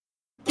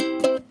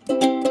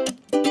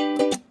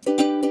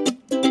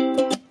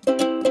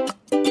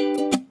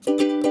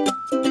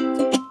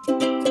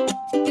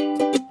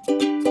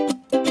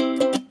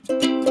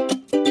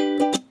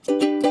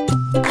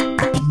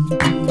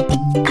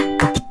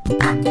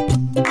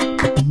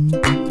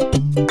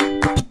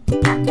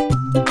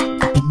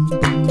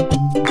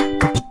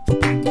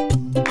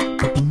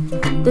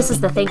This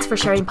is the Thanks for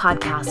Sharing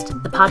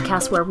podcast, the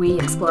podcast where we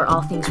explore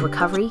all things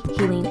recovery,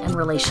 healing, and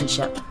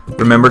relationship.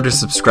 Remember to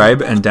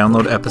subscribe and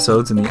download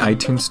episodes in the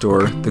iTunes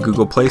Store, the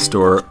Google Play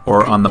Store,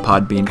 or on the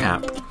Podbean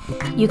app.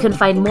 You can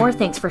find more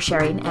Thanks for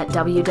Sharing at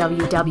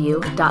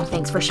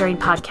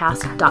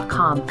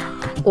www.thanksforsharingpodcast.com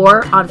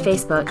or on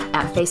Facebook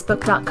at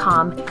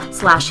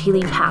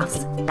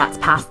facebook.com/healingpaths. That's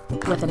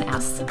path with an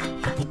S.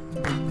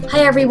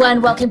 Hi,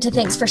 everyone. Welcome to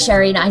Thanks for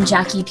Sharing. I'm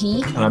Jackie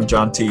P. And I'm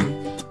John T.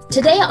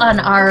 Today on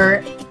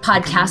our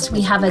podcast, we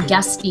have a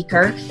guest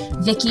speaker,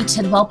 Vicki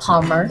Tidwell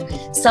Palmer.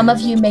 Some of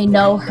you may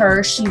know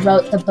her. She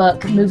wrote the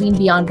book, Moving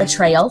Beyond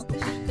Betrayal.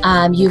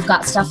 You've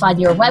got stuff on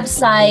your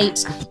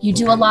website. You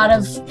do a lot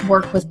of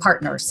work with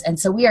partners. And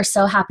so we are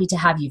so happy to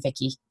have you,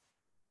 Vicki.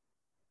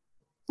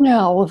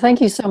 Yeah, well, thank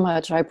you so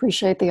much. I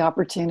appreciate the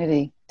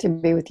opportunity to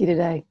be with you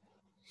today.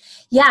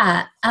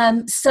 Yeah.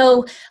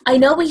 So I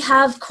know we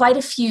have quite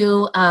a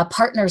few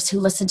partners who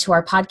listen to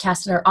our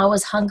podcast and are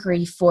always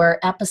hungry for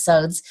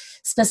episodes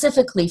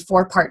specifically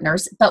for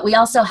partners, but we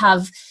also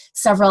have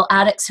several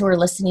addicts who are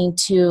listening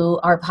to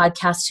our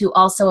podcast who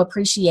also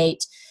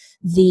appreciate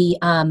the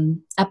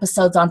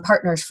episodes on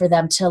partners for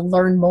them to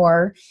learn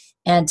more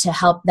and to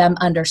help them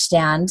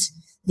understand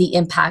the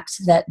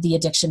impact that the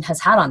addiction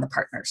has had on the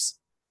partners.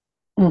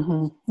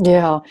 Mm-hmm.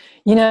 Yeah.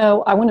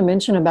 I want to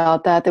mention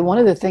about that one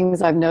of the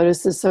things I've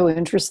noticed is so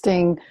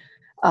interesting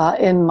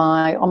on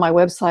my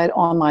website,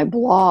 on my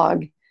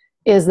blog,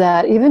 is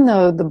that even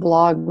though the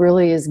blog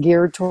really is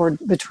geared toward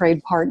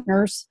betrayed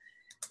partners,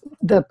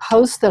 the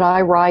posts that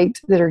I write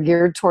that are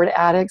geared toward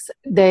addicts,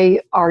 they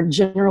are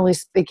generally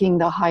speaking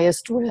the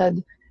highest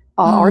read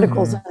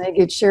articles, and they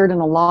get shared in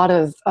a lot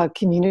of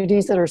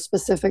communities that are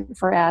specific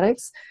for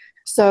addicts.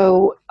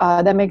 So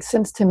that makes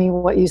sense to me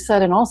what you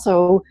said. And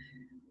also,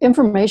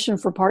 information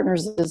for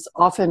partners is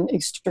often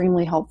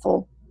extremely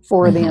helpful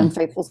for the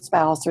unfaithful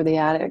spouse or the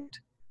addict.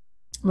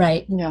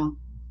 Right. Yeah.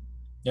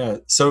 Yeah.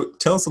 So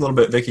tell us a little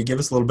bit, Vicki, give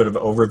us a little bit of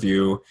an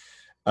overview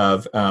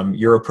of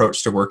your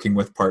approach to working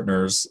with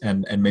partners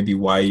and maybe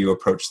why you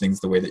approach things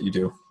the way that you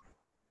do.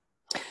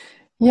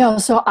 Yeah.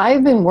 So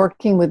I've been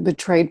working with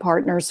betrayed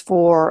partners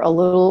for a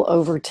little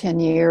over 10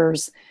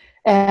 years.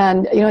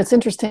 And, it's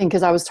interesting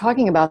because I was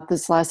talking about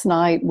this last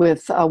night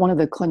with one of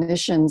the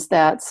clinicians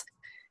that's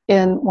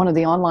in one of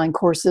the online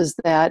courses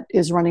that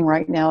is running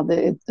right now.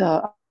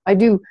 I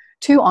do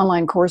 2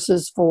 online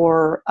courses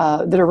for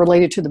that are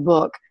related to the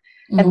book,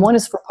 and one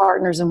is for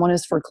partners and one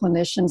is for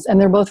clinicians, and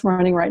they're both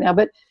running right now.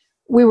 But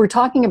we were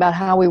talking about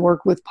how we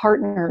work with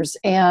partners,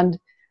 and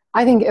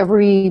I think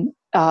every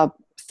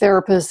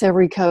therapist,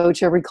 every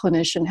coach, every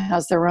clinician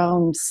has their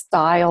own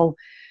style.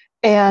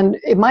 And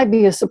it might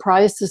be a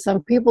surprise to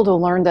some people to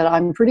learn that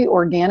I'm pretty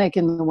organic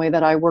in the way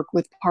that I work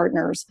with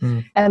partners.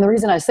 And the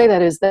reason I say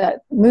that is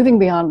that Moving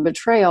Beyond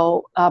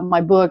Betrayal,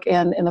 my book,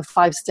 and in the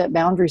 5-step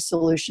boundary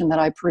solution that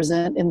I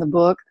present in the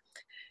book,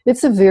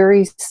 it's a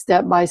very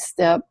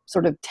step-by-step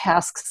sort of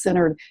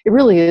task-centered. It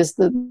really is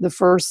the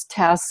first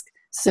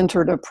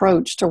task-centered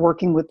approach to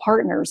working with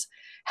partners.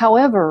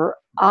 However,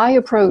 I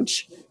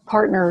approach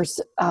partners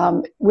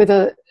with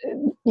a,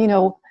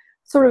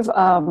 sort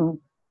of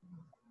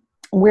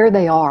where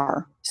they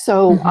are.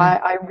 So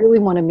I really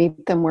want to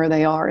meet them where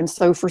they are. And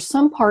so for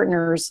some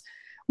partners,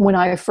 when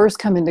I first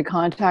come into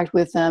contact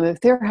with them,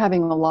 if they're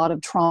having a lot of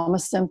trauma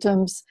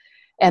symptoms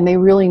and they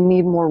really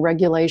need more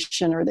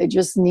regulation, or they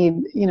just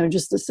need,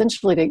 just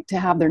essentially to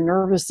have their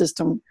nervous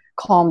system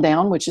calm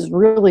down, which is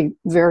really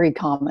very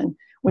common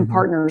when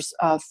partners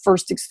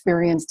first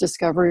experience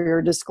discovery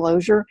or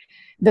disclosure,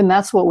 then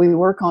that's what we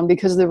work on.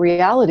 Because the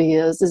reality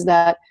is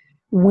that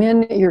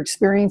when you're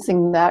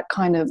experiencing that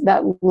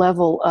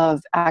level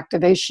of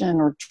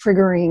activation or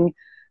triggering,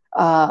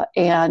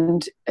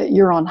 and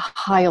you're on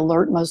high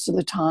alert most of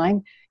the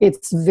time,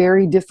 it's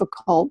very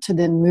difficult to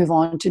then move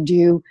on to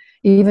do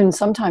even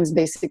sometimes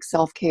basic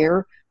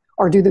self-care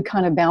or do the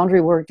kind of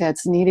boundary work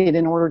that's needed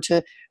in order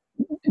to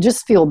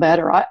just feel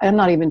better. I'm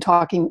not even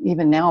talking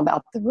even now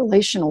about the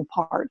relational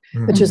part,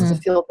 but just to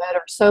feel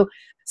better. So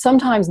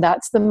sometimes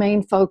that's the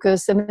main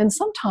focus. And then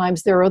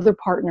sometimes there are other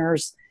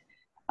partners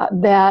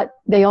that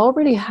they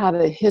already have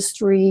a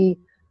history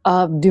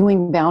of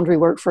doing boundary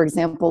work, for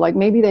example, like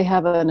maybe they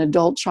have an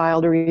adult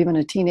child or even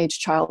a teenage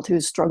child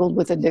who's struggled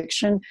with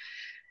addiction.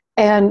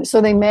 And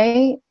so they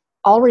may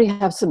already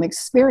have some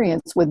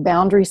experience with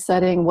boundary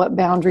setting, what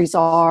boundaries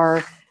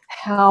are,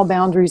 how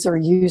boundaries are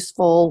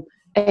useful.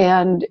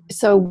 And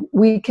so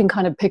we can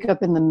kind of pick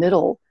up in the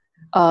middle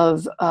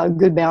of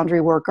good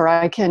boundary work, or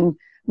I can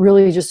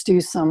really just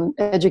do some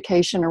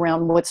education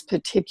around what's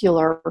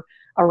particular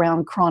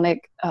around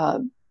chronic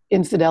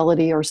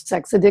infidelity or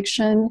sex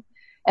addiction,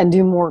 and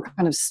do more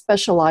kind of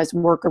specialized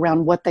work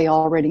around what they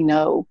already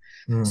know.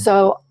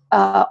 So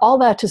all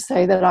that to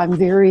say that I'm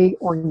very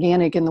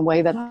organic in the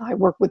way that I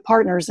work with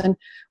partners. And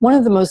one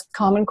of the most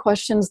common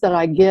questions that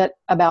I get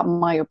about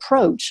my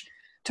approach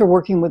to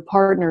working with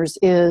partners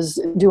is,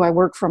 do I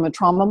work from a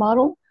trauma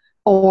model,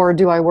 or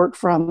do I work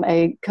from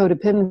a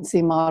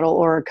codependency model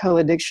or a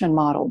co-addiction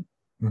model?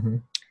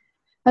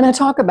 And I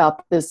talk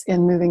about this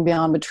in Moving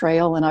Beyond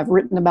Betrayal, and I've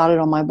written about it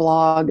on my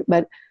blog,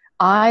 but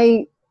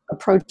I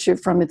approach it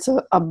from it's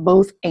a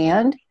both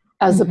and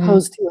as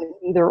opposed to an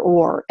either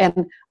or.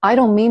 And I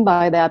don't mean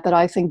by that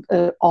I think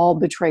that all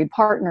betrayed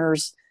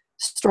partners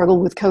struggle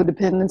with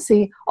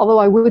codependency, although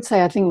I would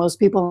say I think most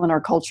people in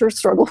our culture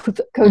struggle with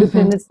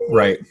codependency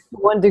right, to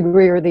one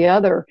degree or the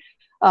other.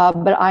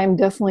 But I'm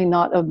definitely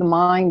not of the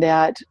mind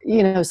that,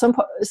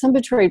 some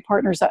betrayed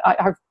partners,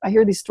 I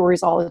hear these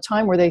stories all the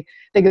time where they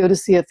go to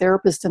see a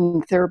therapist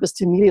and the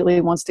therapist immediately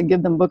wants to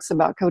give them books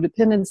about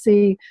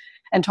codependency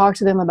and talk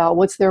to them about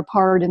what's their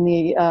part in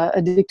the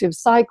addictive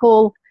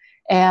cycle.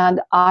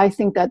 And I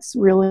think that's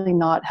really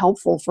not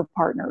helpful for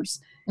partners.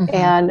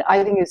 And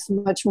I think it's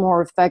much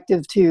more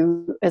effective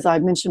to, as I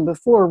mentioned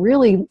before,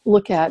 really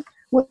look at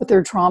what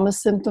their trauma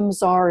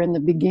symptoms are in the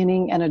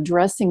beginning and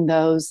addressing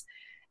those.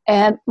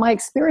 And my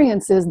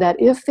experience is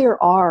that if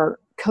there are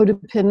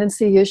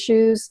codependency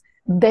issues,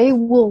 they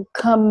will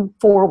come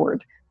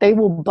forward. They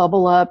will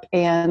bubble up,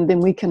 and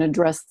then we can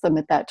address them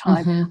at that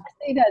time.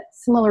 I say that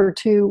similar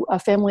to a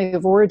family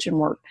of origin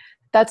work.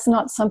 That's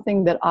not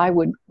something that I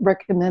would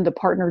recommend a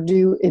partner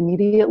do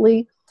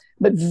immediately,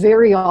 but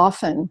very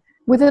often,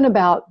 within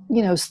about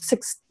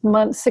 6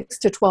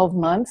 to 12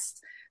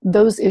 months,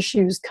 those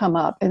issues come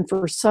up. And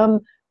for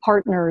some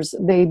partners,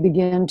 they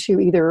begin to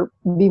either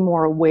be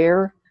more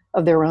aware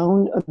of their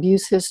own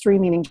abuse history,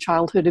 meaning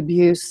childhood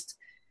abuse,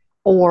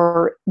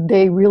 or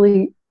they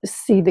really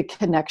see the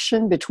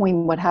connection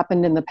between what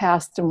happened in the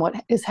past and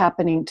what is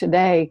happening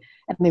today,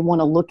 and they want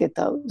to look at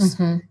those.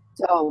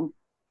 So,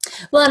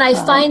 well, and I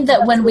find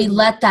that when we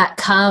let that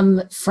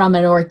come from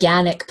an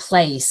organic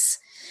place,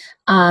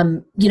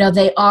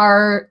 they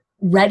are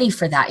ready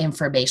for that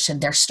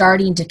information. They're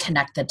starting to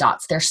connect the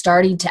dots. They're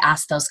starting to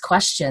ask those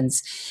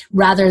questions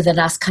rather than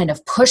us kind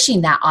of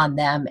pushing that on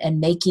them and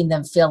making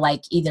them feel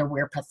like either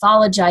we're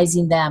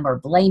pathologizing them or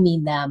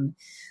blaming them.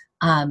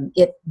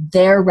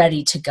 They're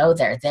ready to go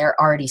there. They're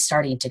already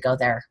starting to go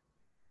there.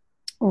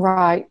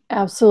 Right.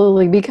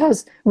 Absolutely.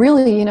 Because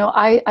really,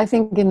 I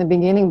think in the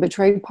beginning,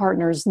 betrayed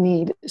partners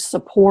need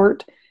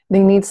support.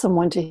 They need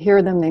someone to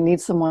hear them. They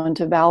need someone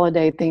to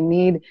validate. They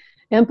need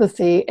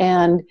empathy.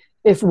 And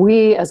if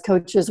we as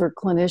coaches or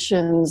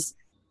clinicians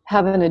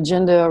have an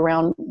agenda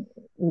around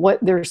what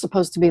they're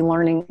supposed to be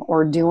learning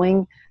or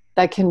doing,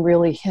 that can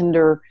really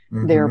hinder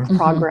their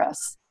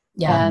progress.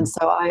 Yeah. And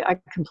so I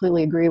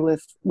completely agree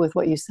with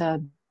what you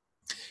said.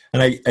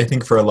 And I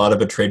think for a lot of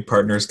betrayed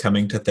partners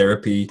coming to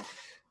therapy,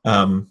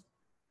 when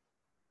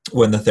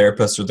the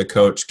therapist or the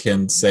coach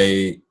can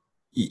say,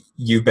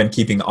 you've been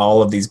keeping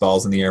all of these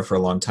balls in the air for a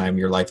long time,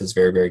 your life is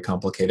very, very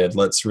complicated.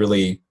 Let's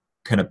really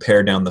kind of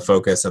pare down the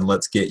focus and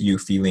let's get you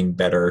feeling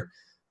better.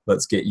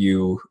 Let's get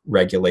you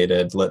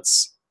regulated.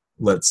 Let's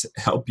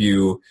help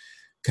you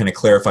kind of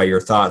clarify your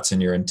thoughts and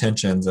your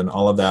intentions and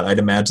all of that. I'd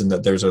imagine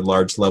that there's a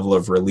large level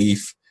of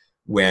relief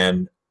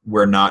when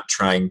we're not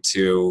trying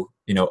to,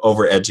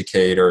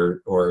 overeducate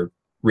or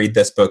read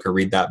this book or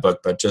read that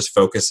book, but just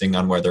focusing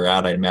on where they're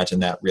at. I imagine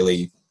that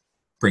really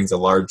brings a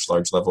large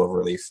level of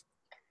relief.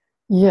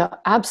 Yeah,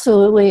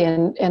 absolutely.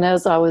 And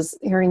as I was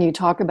hearing you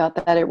talk about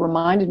that, it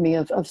reminded me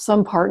of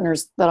some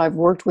partners that I've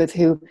worked with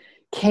who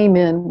came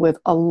in with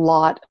a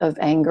lot of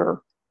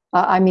anger.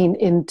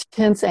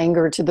 Intense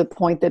anger to the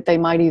point that they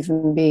might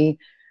even be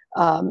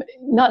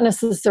not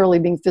necessarily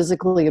being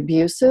physically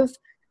abusive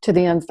to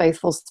the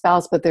unfaithful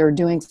spouse, but they're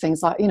doing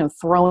things like,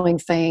 throwing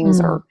things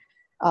or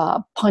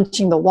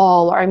punching the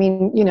wall.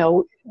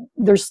 Or,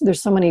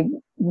 there's so many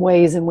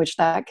ways in which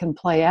that can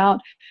play out.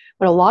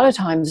 But a lot of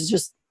times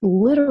just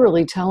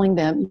literally telling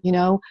them,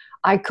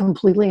 I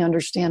completely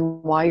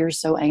understand why you're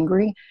so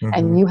angry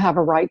and you have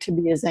a right to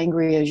be as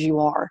angry as you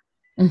are.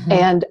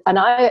 And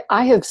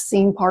I have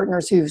seen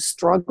partners who've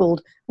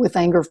struggled with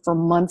anger for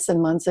months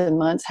and months and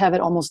months have it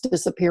almost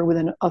disappear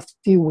within a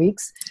few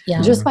weeks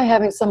just by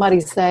having somebody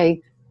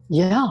say,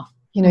 you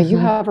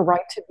have a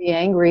right to be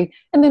angry.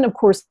 And then, of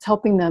course,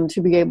 helping them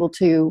to be able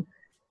to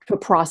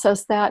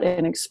process that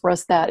and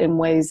express that in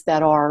ways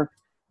that are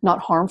not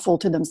harmful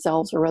to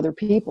themselves or other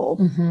people.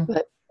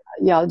 But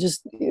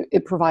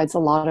it provides a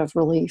lot of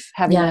relief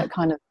having that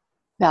kind of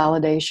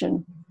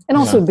validation. And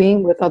also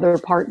being with other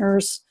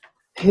partners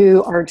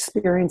who are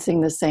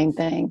experiencing the same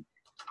thing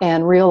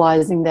and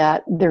realizing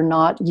that they're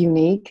not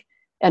unique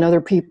and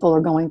other people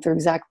are going through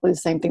exactly the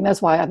same thing.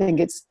 That's why I think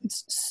it's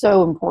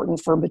so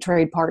important for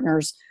betrayed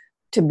partners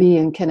to be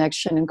in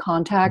connection and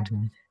contact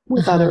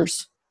with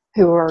others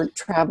who are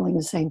traveling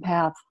the same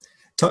path.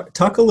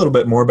 Talk a little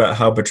bit more about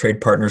how betrayed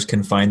partners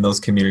can find those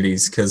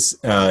communities, because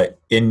I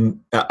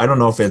don't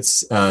know if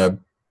it's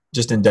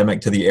just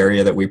endemic to the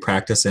area that we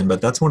practice in,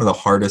 but that's one of the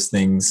hardest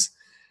things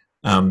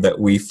that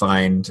we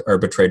find our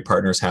betrayed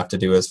partners have to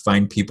do is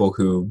find people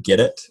who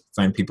get it,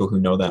 find people who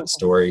know that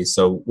story.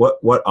 So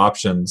what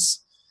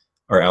options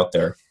are out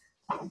there?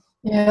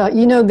 Yeah,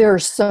 there are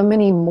so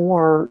many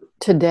more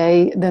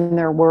today than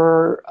there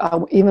were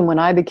even when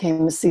I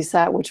became a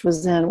CSAT, which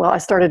was I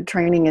started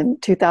training in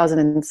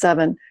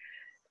 2007.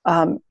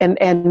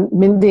 and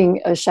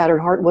Mending a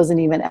Shattered Heart wasn't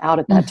even out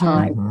at that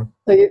time.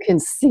 So you can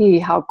see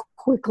how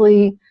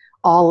quickly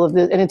all of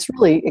this, and it's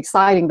really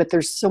exciting, but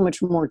there's so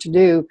much more to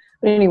do.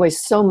 But anyway,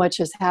 so much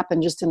has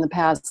happened just in the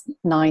past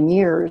 9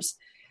 years.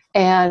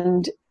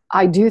 And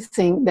I do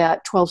think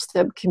that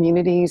 12-step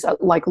communities,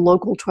 like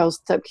local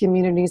 12-step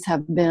communities,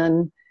 have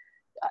been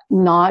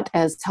not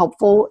as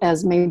helpful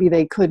as maybe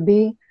they could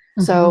be.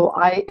 So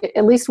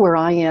at least where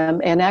I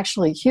am, and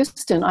actually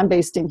Houston, I'm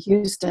based in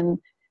Houston,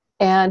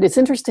 and it's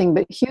interesting,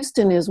 but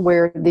Houston is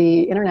where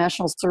the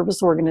International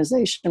Service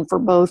Organization for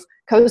both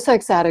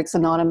Co-Sex Addicts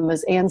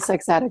Anonymous and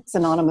Sex Addicts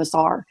Anonymous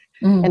are.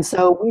 And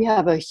so we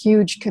have a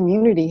huge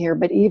community here,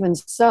 but even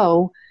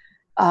so,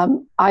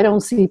 I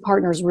don't see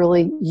partners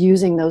really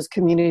using those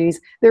communities.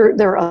 There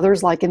are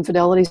others like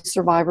Infidelity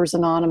Survivors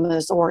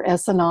Anonymous or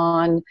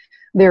S-Anon.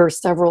 There are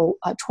several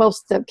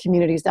 12-step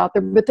communities out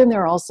there, but then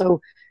there are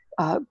also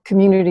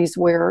communities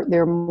where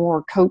they're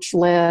more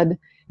coach-led,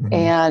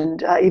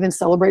 and even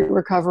Celebrate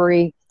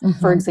Recovery,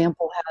 for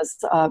example,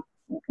 has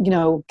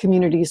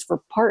communities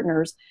for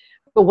partners.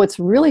 But what's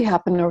really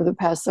happened over the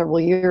past several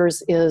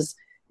years is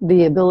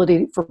the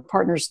ability for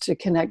partners to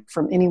connect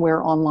from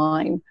anywhere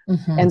online.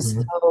 And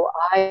so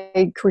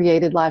I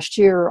created last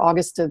year,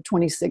 August of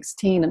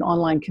 2016, an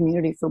online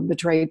community for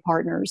betrayed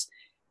partners.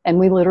 And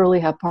we literally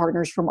have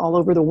partners from all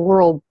over the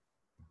world.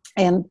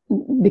 And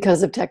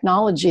because of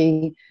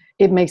technology,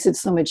 it makes it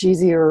so much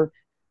easier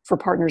for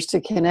partners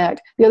to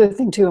connect. The other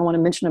thing, too, I want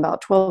to mention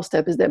about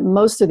 12-Step is that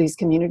most of these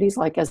communities,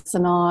 like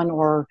S-Anon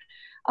or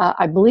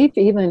I believe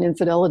even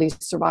Infidelity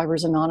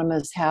Survivors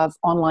Anonymous, have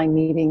online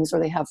meetings or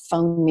they have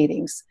phone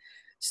meetings.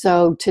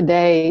 So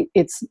today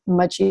it's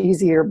much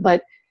easier,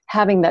 but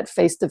having that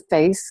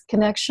face-to-face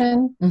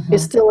connection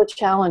is still a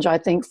challenge, I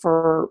think,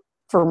 for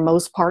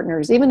most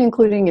partners, even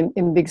including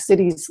in big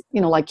cities,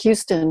 like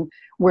Houston,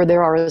 where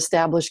there are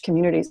established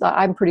communities.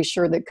 I'm pretty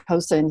sure that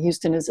COSA in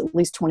Houston is at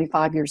least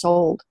 25 years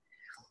old.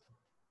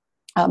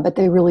 But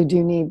they really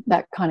do need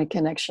that kind of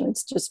connection.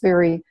 It's just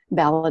very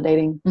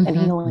validating and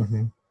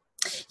healing.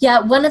 Yeah,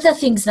 one of the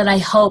things that I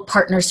hope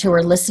partners who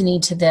are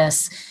listening to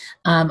this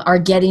are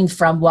getting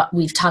from what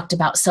we've talked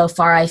about so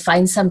far, I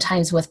find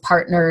sometimes with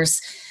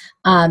partners,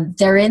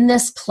 they're in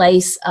this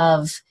place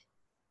of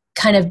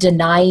kind of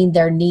denying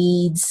their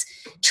needs,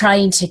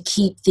 trying to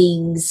keep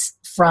things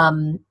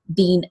from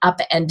being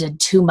upended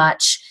too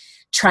much,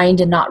 trying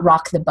to not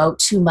rock the boat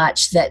too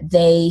much, that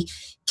they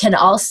can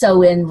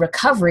also in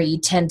recovery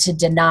tend to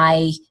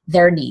deny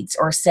their needs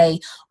or say,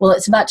 well,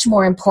 it's much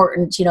more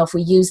important, if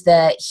we use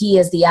the he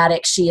is the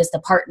addict, she is the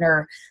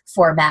partner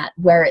format,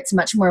 where it's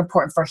much more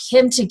important for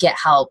him to get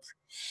help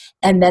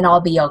and then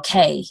I'll be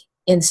okay,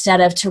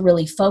 instead of to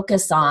really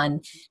focus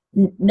on,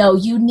 no,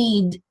 you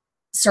need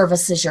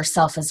services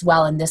yourself as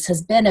well. And this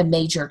has been a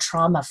major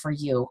trauma for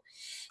you.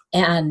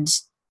 And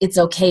it's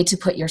okay to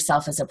put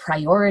yourself as a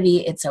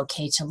priority. It's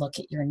okay to look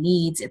at your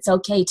needs. It's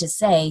okay to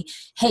say,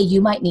 hey, you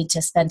might need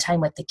to spend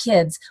time with the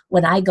kids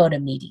when I go to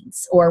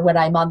meetings or when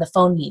I'm on the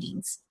phone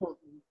meetings.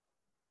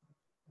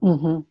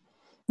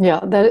 Yeah,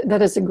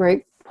 that is a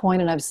great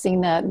point. And I've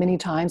seen that many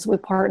times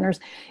with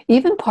partners,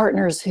 even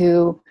partners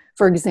who,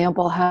 for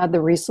example, had the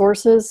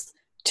resources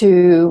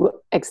to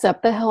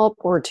accept the help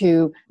or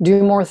to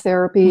do more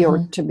therapy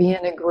or to be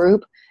in a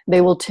group.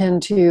 They will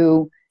tend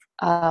to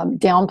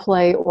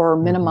downplay or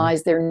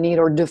minimize their need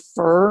or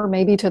defer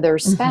maybe to their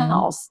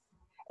spouse.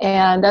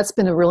 And that's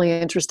been a really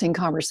interesting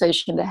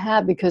conversation to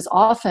have, because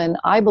often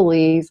I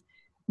believe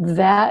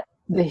that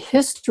the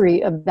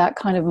history of that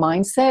kind of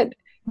mindset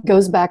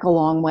goes back a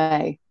long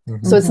way.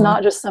 So it's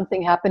not just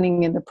something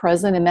happening in the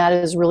present, and that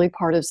is really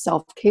part of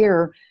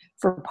self-care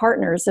for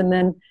partners. And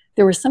then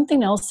there was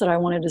something else that I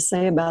wanted to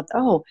say about,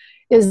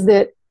 is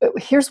that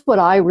here's what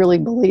I really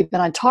believe,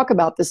 and I talk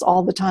about this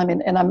all the time,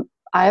 and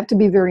I have to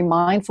be very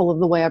mindful of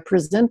the way I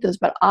present this,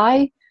 but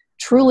I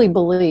truly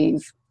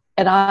believe,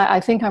 and I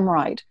think I'm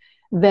right,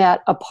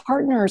 that a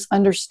partner's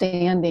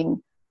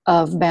understanding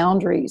of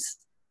boundaries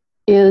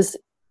is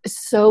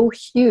so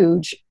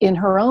huge in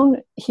her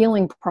own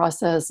healing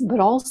process, but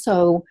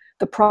also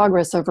the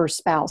progress of her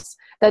spouse.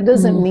 That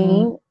doesn't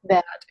mean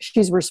that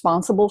she's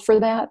responsible for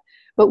that,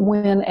 but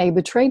when a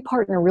betrayed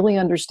partner really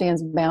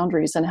understands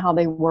boundaries and how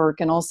they work,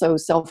 and also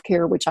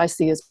self-care, which I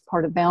see as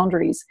part of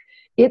boundaries,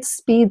 it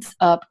speeds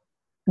up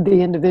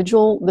the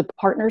individual, the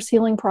partner's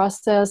healing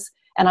process,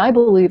 and I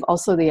believe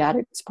also the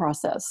addict's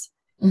process.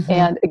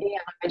 And again,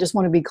 I just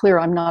want to be clear,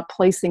 I'm not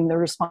placing the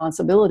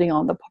responsibility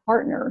on the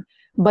partner,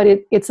 but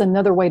it's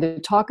another way to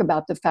talk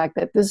about the fact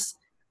that this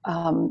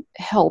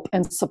help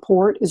and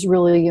support is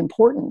really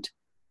important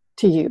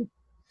to you.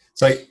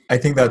 So I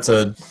think that's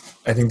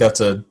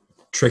a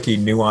tricky,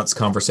 nuanced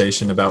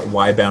conversation about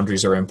why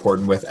boundaries are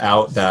important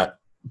without that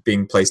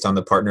being placed on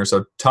the partner.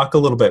 So talk a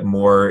little bit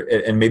more,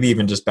 and maybe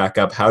even just back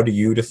up. How do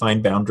you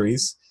define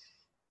boundaries,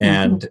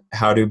 and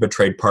how do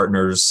betrayed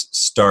partners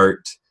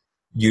start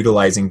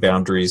utilizing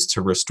boundaries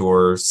to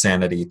restore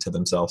sanity to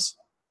themselves?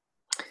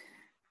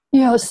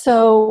 Yeah,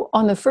 so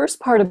on the first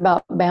part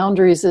about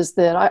boundaries is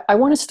that I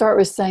want to start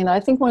with saying that I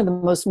think one of the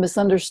most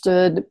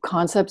misunderstood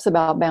concepts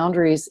about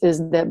boundaries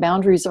is that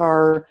boundaries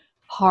are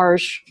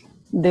harsh.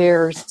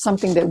 They're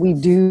something that we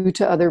do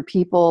to other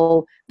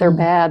people. They're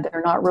bad.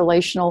 They're not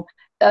relational.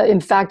 In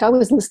fact, I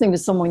was listening to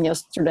someone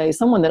yesterday,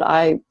 someone that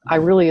I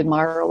really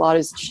admire a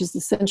lot. She's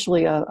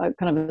essentially a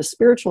kind of a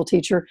spiritual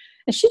teacher.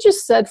 And she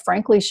just said,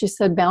 frankly, she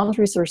said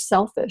boundaries are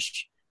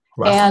selfish.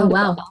 Wow. And Oh,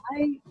 wow.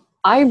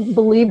 I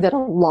believe that a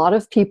lot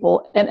of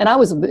people, and I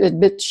was a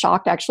bit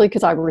shocked actually,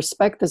 because I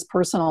respect this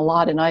person a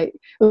lot. And it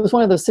was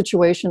one of those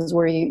situations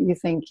where you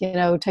think,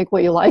 take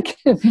what you like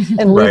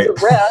and leave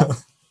the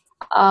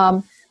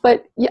rest.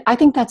 But yeah, I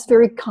think that's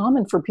very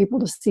common for people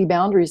to see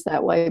boundaries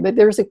that way. But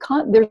there's a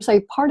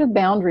part of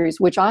boundaries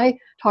which I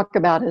talk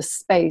about as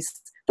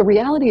space. The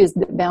reality is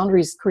that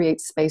boundaries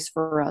create space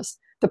for us.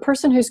 The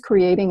person who's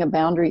creating a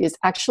boundary is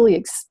actually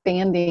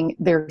expanding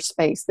their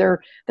space,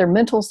 their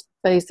mental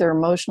space, their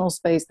emotional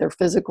space, their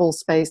physical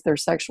space, their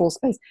sexual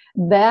space.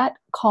 That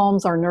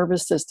calms our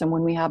nervous system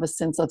when we have a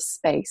sense of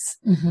space.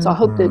 Mm-hmm. So I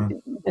hope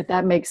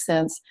that makes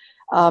sense.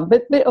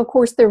 But of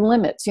course, there are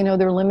limits. There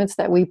are limits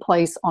that we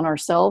place on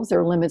ourselves. There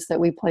are limits that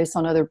we place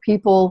on other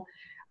people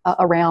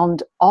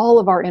around all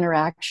of our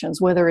interactions,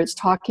 whether it's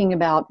talking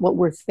about what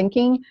we're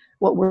thinking,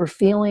 what we're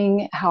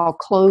feeling, how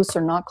close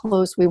or not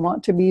close we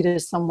want to be to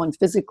someone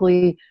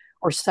physically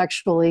or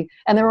sexually.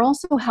 And they're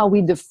also how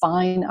we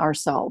define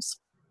ourselves.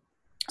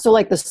 So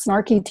like the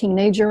snarky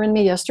teenager in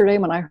me yesterday,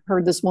 when I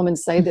heard this woman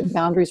say that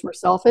boundaries were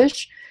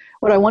selfish,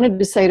 what I wanted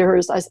to say to her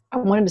is I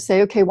wanted to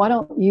say, okay, why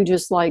don't you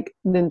just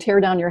then tear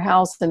down your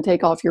house and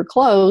take off your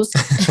clothes?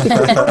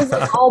 Because those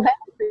are all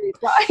boundaries,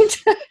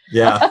 right?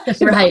 Yeah.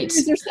 Right.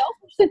 Boundaries are selfish.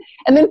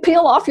 And then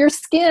peel off your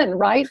skin,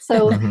 right?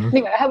 So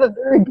anyway, I have a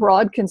very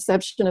broad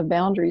conception of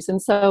boundaries.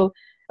 And so,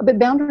 but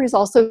boundaries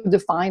also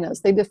define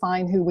us. They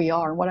define who we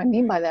are. And what I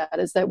mean by that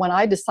is that when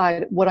I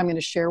decide what I'm going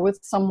to share with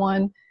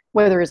someone,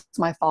 whether it's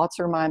my thoughts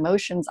or my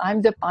emotions,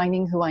 I'm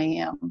defining who I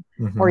am,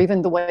 or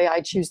even the way I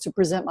choose to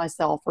present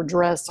myself or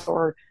dress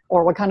or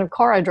what kind of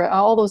car I drive,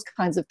 all those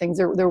kinds of things.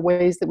 They're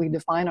ways that we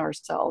define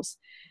ourselves.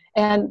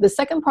 And the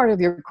second part of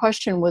your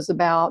question was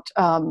about,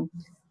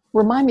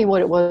 remind me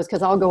what it was,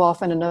 because I'll go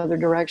off in another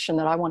direction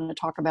that I want to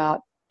talk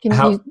about. Can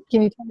you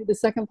tell me the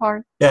second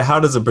part? Yeah, how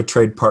does a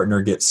betrayed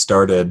partner get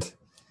started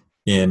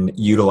in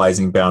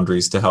utilizing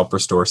boundaries to help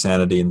restore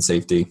sanity and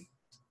safety?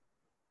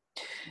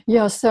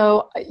 Yeah,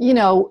 so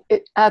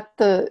at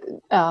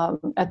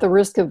the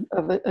risk of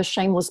a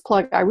shameless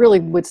plug, I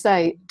really would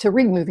say to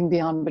read Moving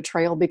Beyond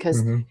Betrayal,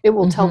 because it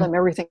will tell them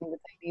everything that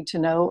they need to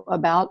know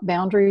about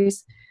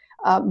boundaries.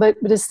 But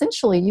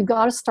essentially, you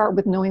got to start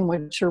with knowing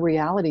what your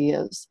reality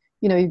is.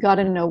 You've got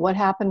to know what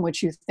happened,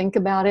 what you think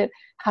about it,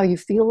 how you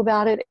feel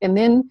about it, and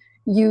then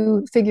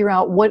you figure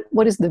out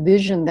what is the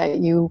vision that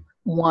you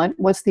want,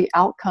 what's the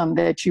outcome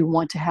that you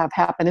want to have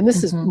happen. And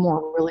this is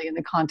more really in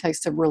the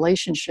context of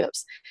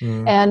relationships.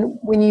 And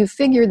when you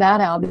figure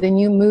that out, then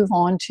you move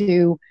on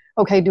to,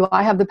 okay, do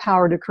I have the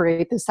power to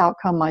create this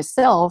outcome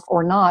myself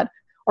or not?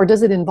 Or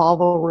does it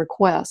involve a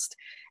request?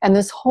 And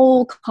this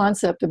whole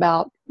concept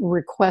about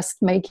request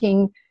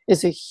making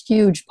is a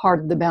huge part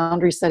of the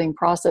boundary setting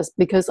process,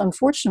 because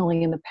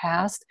unfortunately in the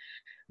past,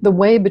 the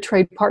way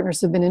betrayed partners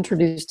have been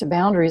introduced to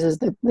boundaries is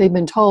that they've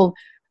been told,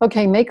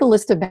 okay, make a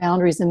list of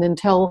boundaries and then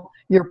tell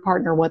your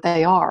partner what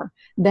they are.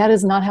 That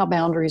is not how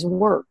boundaries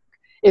work.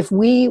 If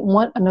we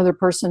want another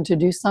person to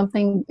do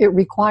something, it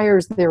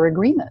requires their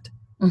agreement.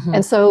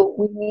 And so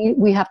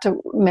we have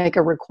to make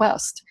a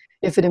request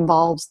if it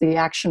involves the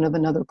action of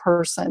another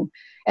person.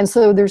 And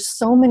so there's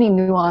so many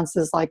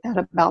nuances like that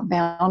about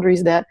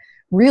boundaries that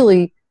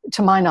really,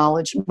 to my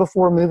knowledge,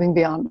 before Moving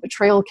Beyond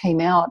Betrayal came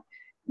out,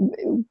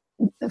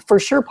 for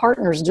sure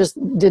partners just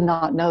did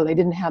not know. They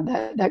didn't have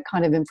that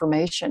kind of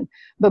information.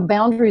 But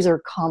boundaries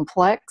are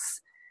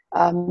complex.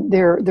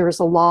 There's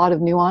a lot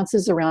of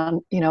nuances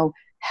around,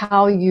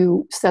 how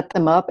you set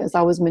them up, as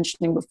I was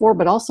mentioning before,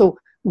 but also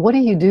what do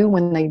you do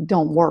when they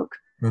don't work?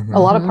 A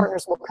lot of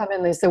partners will come in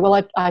and they say,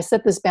 well, I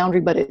set this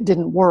boundary, but it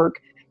didn't work.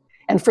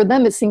 And for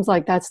them, it seems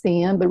like that's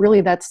the end, but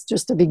really that's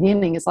just a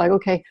beginning. It's like,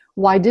 okay,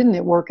 why didn't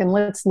it work? And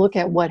let's look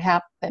at what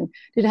happened.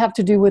 Did it have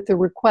to do with the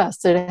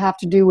request? Did it have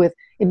to do with,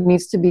 it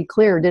needs to be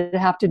clear? Did it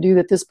have to do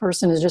that this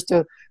person is just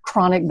a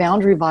chronic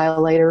boundary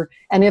violator?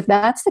 And if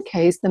that's the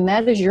case, then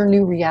that is your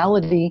new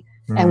reality.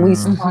 And we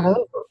start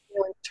over.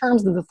 In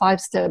terms of the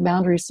 5-step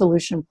boundary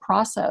solution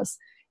process,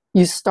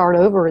 you start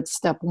over at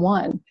step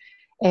 1.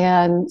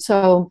 And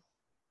so,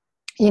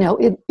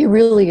 it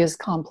really is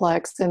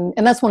complex. And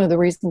that's one of the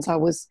reasons I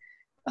was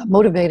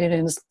motivated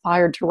and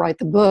inspired to write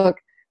the book,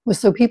 was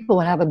so people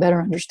would have a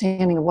better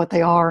understanding of what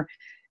they are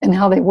and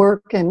how they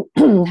work and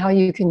how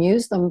you can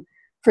use them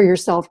for your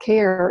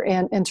self-care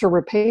and to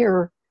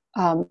repair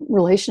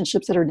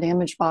relationships that are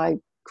damaged by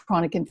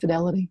chronic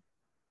infidelity.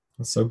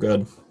 That's so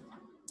good.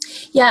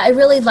 Yeah, I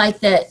really like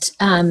that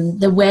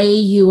the way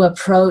you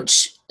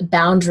approach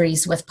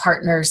boundaries with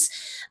partners.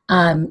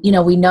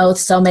 We know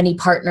so many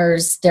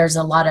partners, there's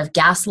a lot of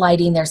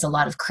gaslighting, there's a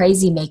lot of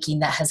crazy making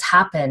that has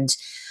happened.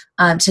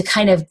 to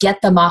kind of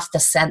get them off the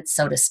scent,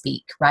 so to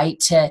speak, right?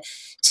 To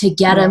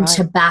get them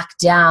to back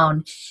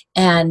down.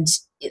 And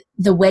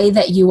the way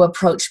that you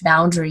approach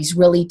boundaries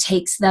really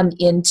takes them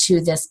into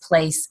this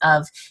place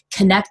of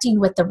connecting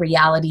with the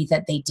reality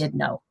that they did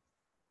know.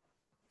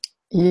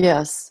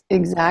 Yes,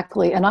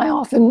 exactly. And I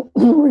often,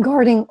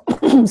 regarding,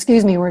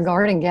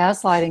 regarding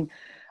gaslighting,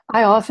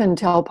 I often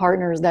tell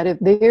partners that if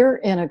they're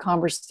in a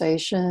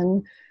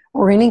conversation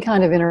or any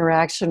kind of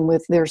interaction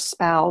with their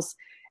spouse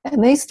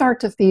and they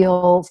start to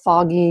feel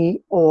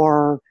foggy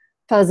or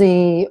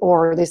fuzzy,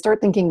 or they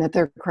start thinking that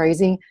they're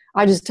crazy,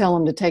 I just tell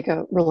them to take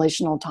a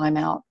relational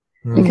timeout,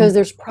 because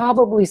there's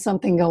probably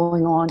something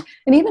going on.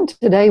 And even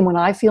today, when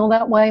I feel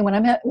that way, when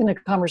I'm in a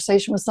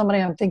conversation with somebody,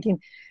 I'm thinking,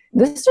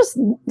 this just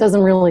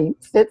doesn't really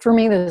fit for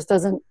me. This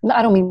doesn't,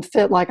 I don't mean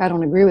fit like I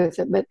don't agree with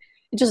it, but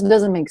it just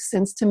doesn't make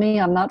sense to me.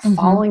 I'm not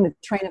following the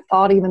train of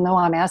thought, even though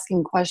I'm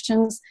asking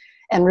questions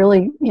and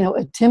really,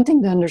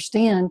 attempting to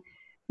understand.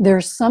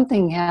 There's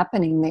something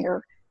happening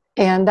there.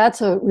 And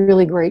that's a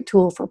really great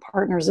tool for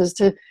partners, is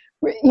to,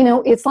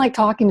 it's like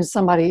talking to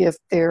somebody if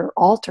they're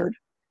altered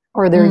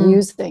or they're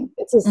using.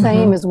 It's the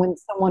same as when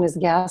someone is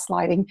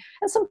gaslighting.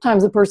 And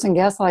sometimes the person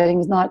gaslighting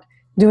is not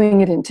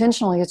doing it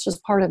intentionally. It's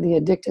just part of the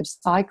addictive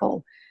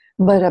cycle.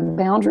 But a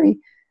boundary,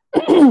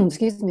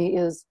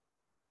 is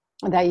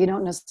that you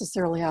don't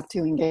necessarily have to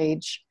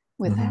engage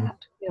with that.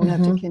 You don't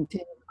have to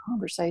continue the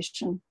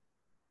conversation.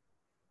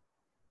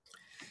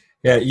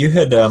 Yeah,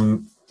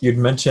 you'd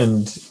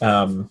mentioned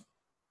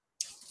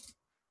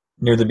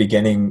near the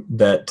beginning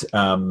that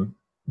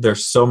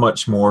there's so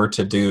much more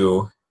to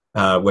do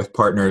with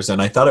partners,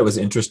 and I thought it was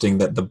interesting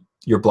that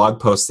your blog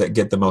posts that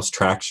get the most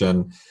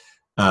traction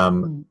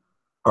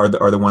are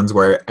the ones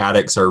where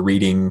addicts are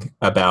reading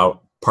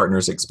about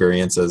partners'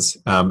 experiences,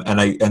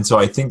 and so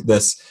I think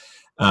this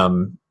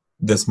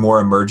more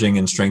emerging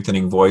and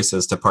strengthening voice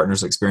as to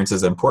partners'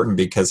 experiences is important,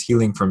 because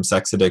healing from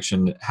sex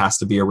addiction has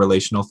to be a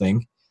relational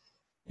thing.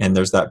 And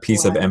there's that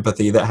piece of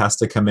empathy that has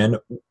to come in.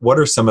 What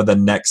are some of the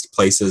next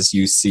places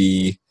you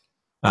see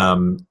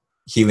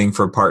healing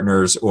for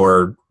partners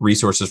or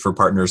resources for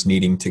partners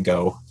needing to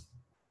go?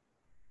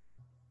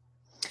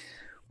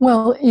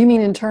 Well, you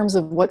mean in terms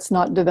of what's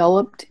not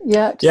developed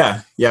yet?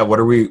 Yeah. What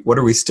are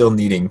we still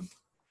needing?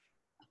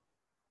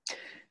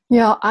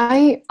 Yeah,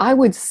 I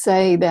would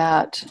say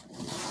that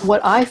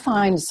what I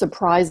find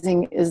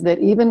surprising is that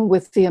even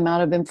with the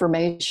amount of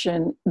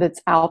information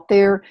that's out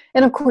there,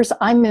 and of course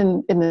I'm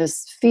in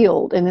this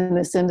field and in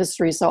this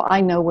industry, so I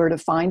know where to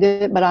find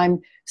it, but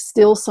I'm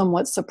still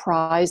somewhat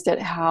surprised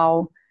at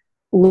how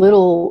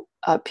little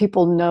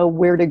people know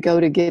where to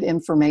go to get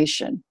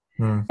information.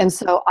 And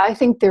so I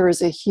think there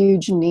is a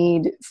huge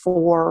need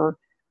for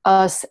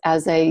us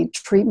as a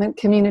treatment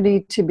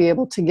community to be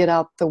able to get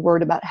out the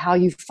word about how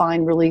you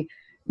find really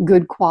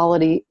good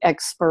quality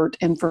expert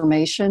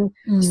information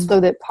so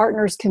that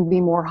partners can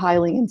be more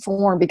highly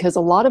informed. Because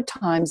a lot of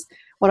times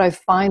what I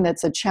find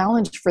that's a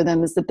challenge for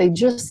them is that they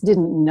just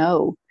didn't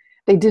know.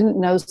 They didn't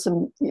know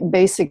some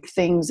basic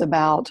things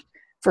about,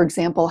 for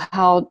example,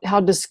 how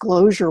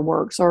disclosure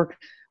works, or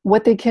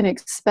what they can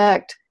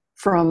expect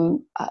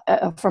from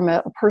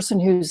a person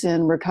who's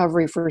in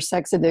recovery for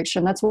sex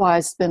addiction. That's why I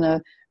spent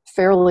a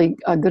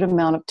good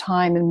amount of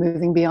time in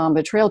Moving Beyond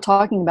Betrayal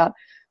talking about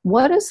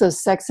what does a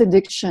sex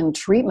addiction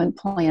treatment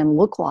plan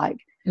look like?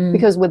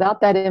 Because without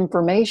that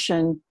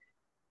information,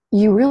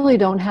 you really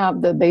don't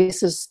have the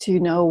basis to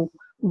know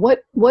what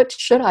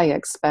should I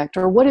expect,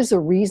 or what is a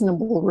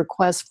reasonable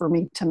request for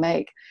me to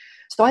make.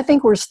 So I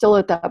think we're still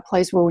at that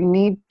place where we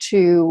need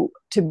to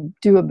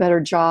do a better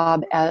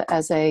job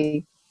as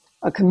a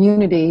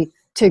community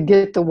to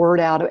get the word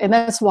out. And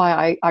that's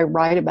why I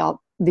write about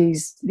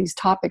these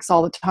topics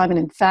all the time. And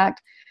in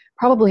fact,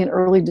 probably in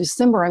early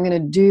December, I'm going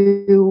to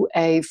do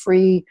a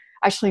free,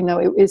 actually, no,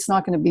 it's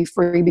not going to be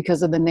free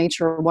because of the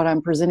nature of what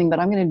I'm presenting, but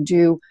I'm going to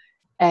do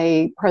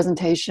a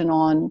presentation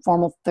on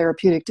formal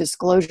therapeutic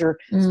disclosure,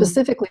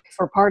 specifically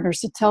for partners,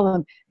 to tell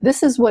them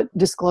this is what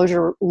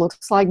disclosure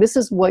looks like. This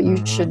is what you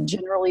should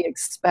generally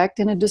expect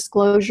in a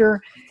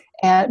disclosure.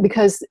 And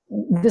because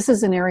this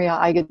is an area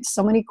I get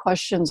so many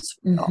questions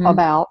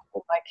about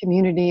in my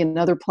community and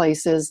other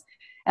places.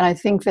 And I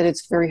think that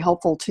it's very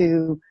helpful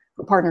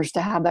for partners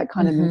to have that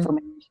kind of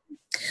information.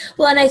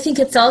 Well, and I think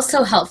it's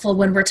also helpful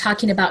when we're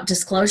talking about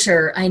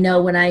disclosure. I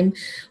know when I'm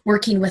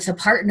working with a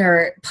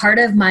partner, part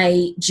of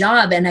my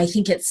job, and I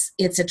think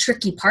it's a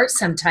tricky part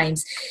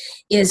sometimes,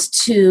 is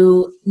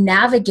to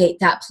navigate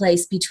that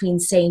place between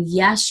saying,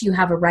 yes, you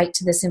have a right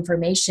to this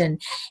information,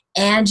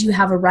 and you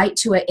have a right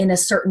to it in a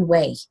certain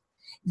way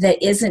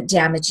that isn't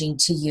damaging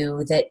to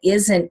you, that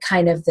isn't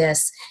kind of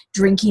this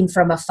drinking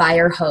from a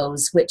fire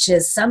hose, which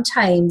is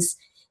sometimes,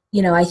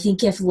 I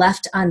think if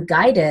left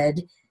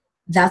unguided,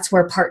 that's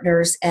where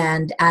partners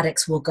and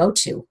addicts will go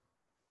to.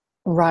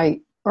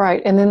 Right.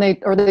 And then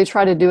they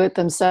try to do it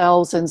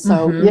themselves. And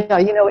so,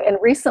 and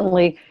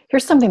recently,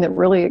 here's something that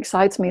really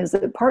excites me is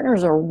that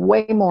partners are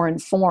way more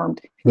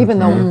informed, even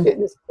though it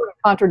sort of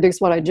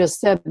contradicts what I just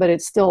said, but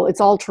it's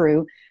all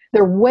true.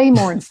 They're way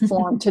more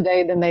informed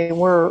today than they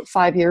were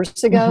 5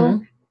 years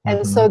ago.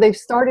 And so they've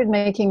started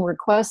making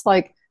requests.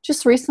 Like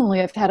just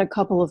recently, I've had a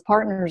couple of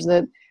partners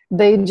that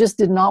they just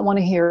did not want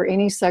to hear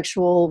any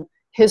sexual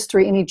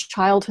history, any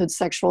childhood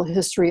sexual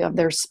history of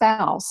their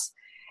spouse.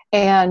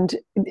 And,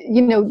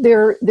 you know,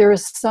 there are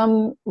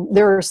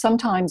some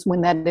times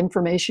when that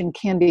information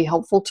can be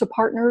helpful to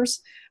partners.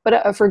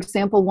 But for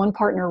example, one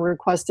partner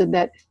requested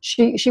that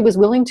she was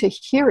willing to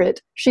hear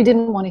it. She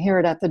didn't want to hear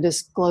it at the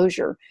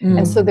disclosure.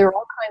 And so there are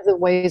all kinds of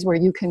ways where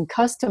you can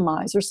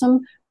customize, or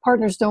some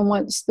partners don't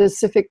want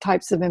specific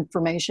types of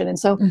information. And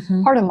so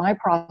part of my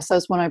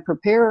process when I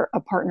prepare a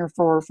partner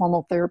for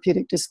formal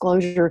therapeutic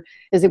disclosure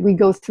is that we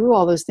go through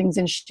all those things,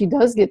 and she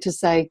does get to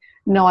say,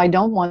 no, I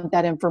don't want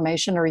that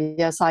information, or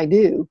yes, I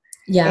do.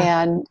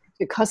 Yeah. And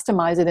to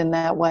customize it in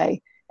that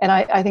way. And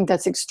I think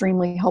that's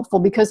extremely helpful,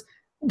 because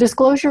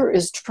disclosure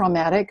is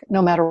traumatic no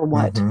matter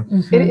what.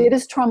 It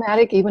is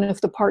traumatic even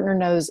if the partner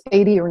knows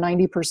 80 or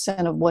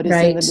 90% of what is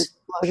in the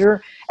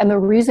disclosure. And the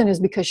reason is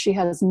because she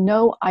has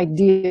no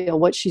idea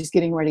what she's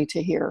getting ready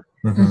to hear.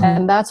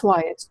 And that's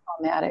why it's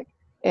traumatic.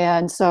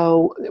 And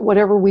so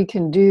whatever we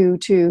can do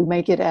to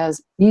make it as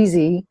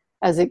easy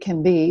as it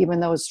can be,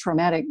 even though it's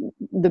traumatic,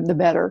 the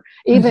better.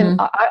 Even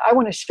I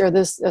want to share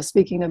this,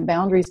 speaking of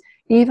boundaries,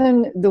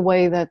 even the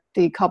way that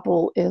the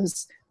couple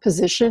is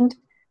positioned,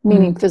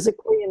 meaning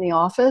physically in the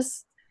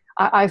office,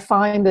 I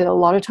find that a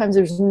lot of times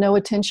there's no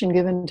attention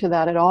given to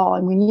that at all.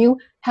 And when you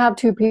have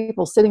two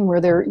people sitting where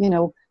they're,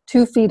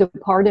 2 feet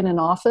apart in an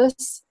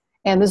office,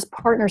 and this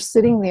partner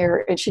sitting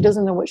there and she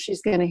doesn't know what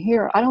she's going to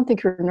hear, I don't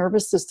think her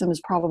nervous system is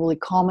probably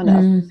calm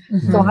enough.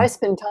 So I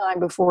spend time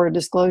before a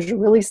disclosure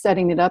really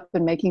setting it up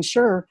and making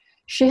sure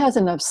she has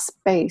enough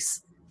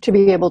space to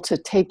be able to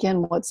take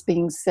in what's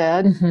being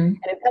said. And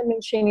if that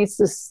means she needs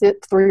to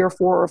sit 3 or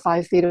 4 or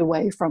 5 feet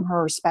away from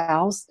her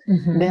spouse,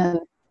 then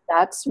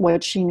that's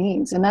what she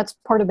needs. And that's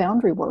part of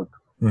boundary work.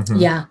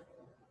 Yeah.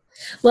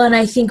 Well, and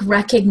I think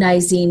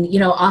recognizing,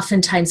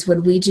 oftentimes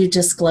when we do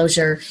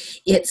disclosure,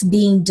 it's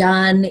being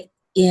done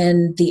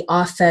in the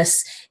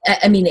office.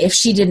 I mean, if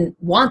she didn't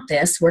want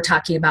this, we're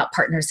talking about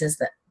partners as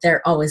that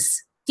they're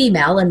always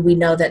female, and we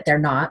know that they're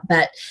not,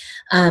 but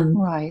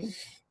that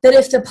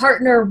if the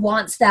partner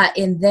wants that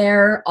in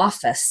their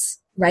office,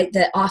 right,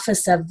 the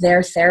office of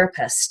their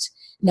therapist,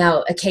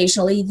 now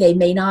occasionally they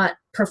may not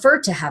prefer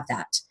to have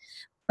that,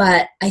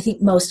 but I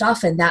think most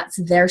often that's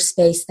their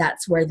space,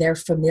 that's where they're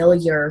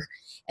familiar,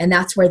 and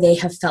that's where they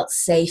have felt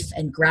safe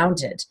and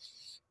grounded.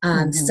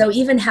 So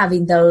even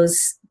having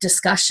those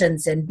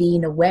discussions and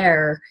being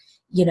aware,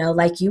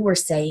 like you were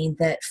saying,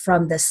 that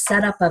from the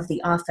setup of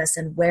the office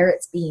and where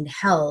it's being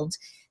held,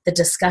 the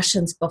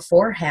discussions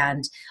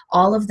beforehand,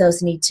 all of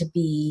those need to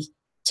be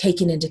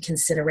taken into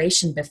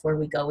consideration before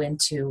we go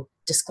into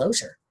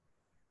disclosure.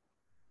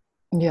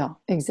 Yeah,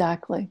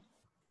 exactly.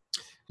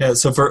 Yeah,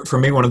 so for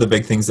me, one of the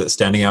big things that's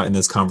standing out in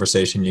this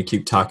conversation, you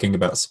keep talking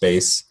about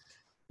space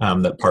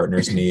that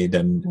partners need.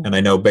 And I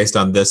know based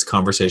on this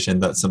conversation,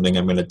 that's something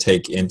I'm going to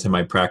take into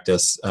my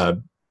practice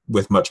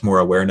with much more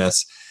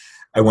awareness.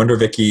 I wonder,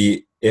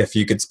 Vicki, if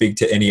you could speak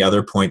to any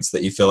other points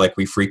that you feel like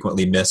we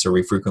frequently miss or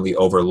we frequently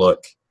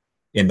overlook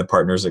in the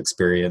partner's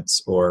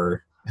experience,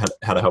 or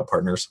how to help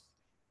partners.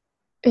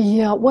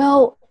 Yeah,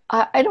 well,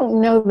 I don't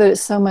know that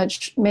it's so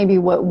much maybe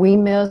what we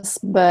miss,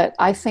 but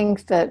I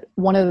think that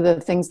one of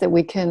the things that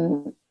we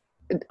can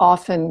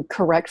often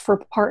correct for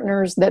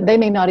partners that they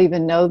may not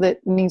even know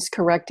that needs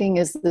correcting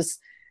is this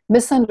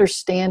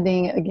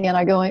misunderstanding. Again,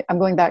 I'm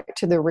going back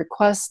to the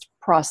request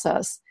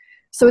process.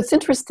 So it's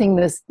interesting,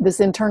 this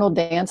internal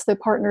dance that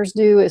partners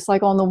do. It's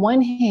like, on the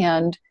one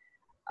hand,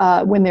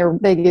 when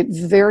they get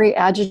very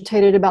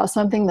agitated about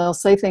something, they'll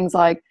say things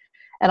like,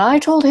 and I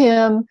told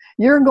him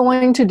you're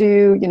going to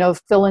do,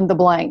 fill in the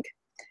blank.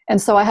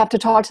 And so I have to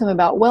talk to them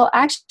about, well,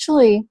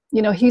 actually,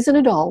 he's an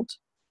adult.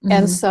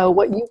 And so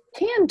what you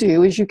can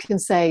do is you can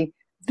say,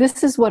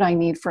 this is what I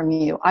need from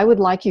you. I would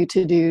like you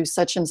to do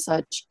such and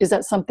such. Is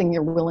that something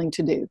you're willing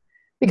to do?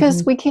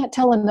 Because we can't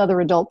tell another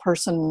adult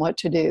person what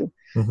to do.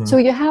 So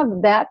you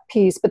have that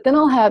piece, but then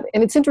and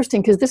it's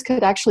interesting because this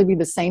could actually be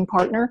the same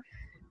partner.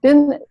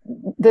 Then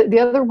the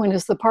other one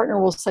is the partner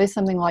will say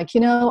something like,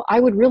 I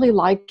would really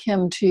like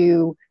him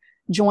to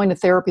join a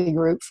therapy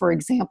group, for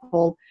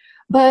example,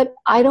 but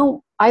I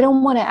don't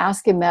want to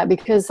ask him that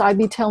because I'd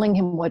be telling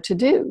him what to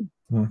do.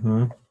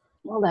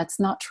 Well, that's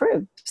not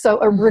true.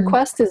 So a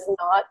request is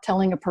not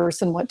telling a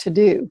person what to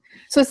do.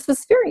 So it's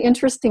this very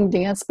interesting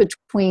dance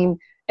between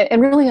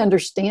and really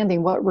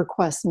understanding what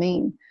requests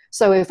mean.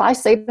 So if I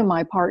say to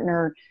my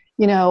partner,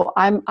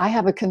 I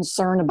have a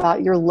concern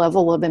about your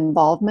level of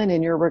involvement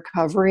in your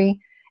recovery,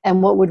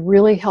 and what would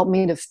really help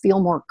me to feel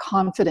more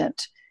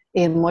confident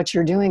in what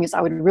you're doing is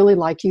I would really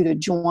like you to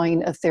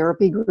join a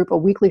therapy group, a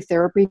weekly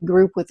therapy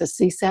group with a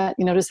CSAT.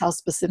 You notice how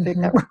specific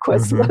that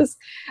request was?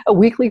 A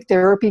weekly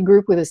therapy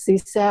group with a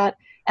CSAT.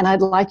 And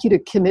I'd like you to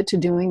commit to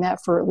doing that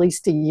for at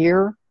least a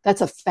year.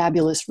 That's a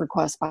fabulous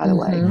request, by the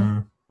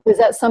way. Is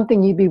that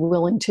something you'd be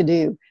willing to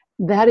do?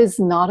 That is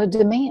not a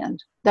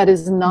demand. That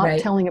is not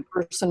telling a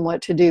person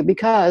what to do,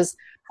 because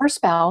her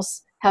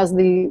spouse has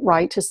the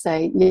right to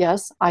say,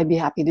 yes, I'd be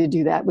happy to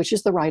do that, which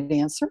is the right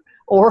answer,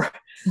 or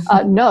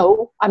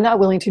no, I'm not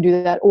willing to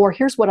do that, or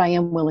here's what I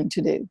am willing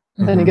to do,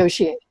 the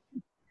negotiation.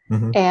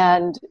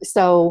 And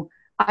so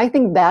I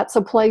think that's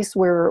a place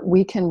where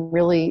we can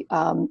really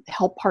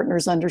help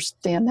partners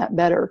understand that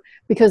better,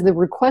 because the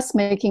request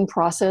making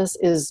process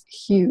is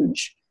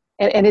huge,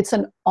 and it's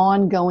an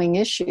ongoing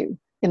issue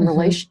in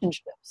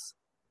relationships.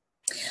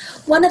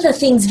 One of the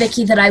things,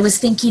 Vicki, that I was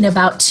thinking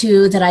about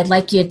too, that I'd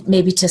like you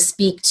maybe to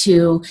speak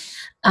to,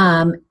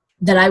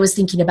 that I was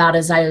thinking about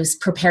as I was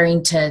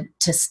preparing to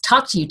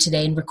talk to you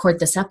today and record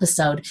this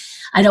episode.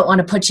 I don't want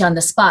to put you on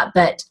the spot,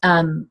 but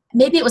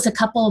maybe it was a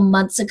couple of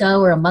months ago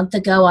or a month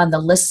ago on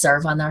the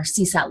listserv, on our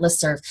CSAT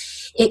listserv,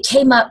 it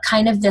came up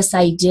kind of this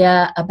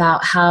idea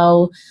about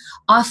how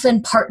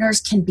often partners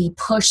can be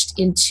pushed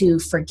into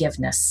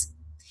forgiveness.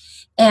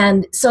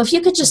 And so if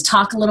you could just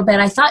talk a little bit,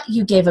 I thought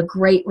you gave a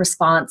great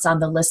response on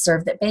the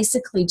listserv that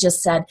basically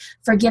just said,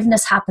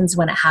 forgiveness happens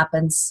when it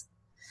happens.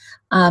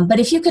 But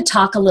if you could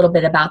talk a little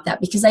bit about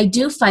that, because I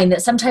do find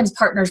that sometimes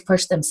partners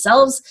push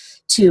themselves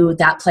to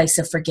that place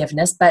of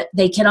forgiveness, but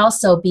they can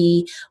also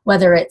be,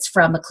 whether it's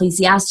from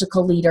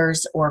ecclesiastical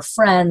leaders or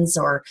friends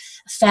or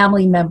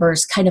family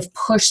members, kind of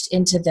pushed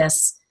into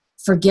this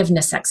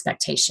forgiveness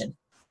expectation.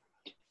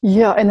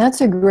 Yeah, and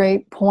that's a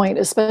great point,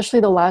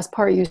 especially the last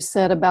part you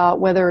said about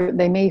whether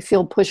they may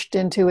feel pushed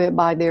into it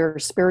by their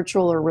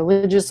spiritual or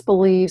religious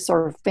beliefs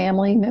or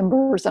family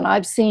members. And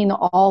I've seen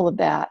all of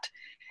that.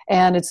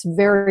 And it's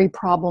very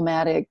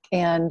problematic.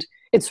 And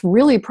it's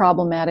really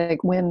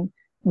problematic when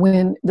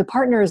the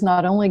partner is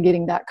not only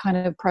getting that kind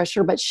of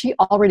pressure, but she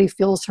already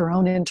feels her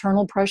own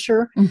internal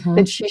pressure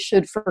that she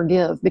should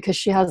forgive, because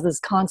she has this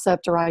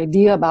concept or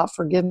idea about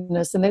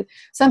forgiveness, and that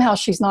somehow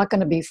she's not going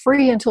to be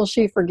free until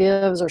she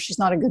forgives, or she's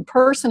not a good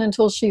person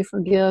until she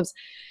forgives.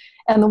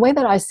 And the way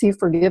that I see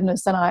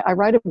forgiveness, and I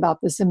write about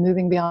this in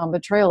Moving Beyond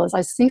Betrayal, is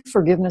I see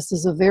forgiveness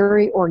as a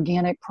very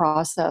organic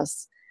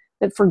process.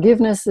 That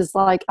forgiveness is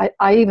like,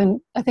 I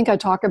think I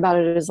talk about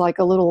it as like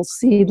a little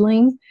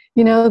seedling,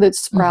 that's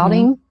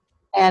sprouting.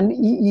 And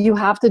you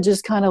have to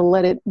just kind of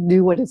let it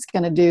do what it's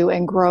going to do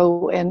and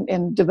grow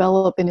and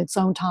develop in its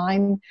own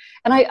time.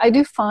 And I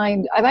do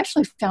find, I've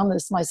actually found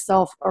this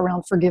myself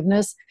around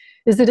forgiveness,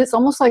 is that it's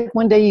almost like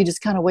one day you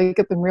just kind of wake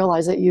up and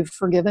realize that you've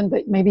forgiven,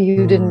 but maybe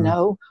you didn't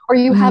know, or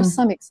you have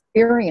some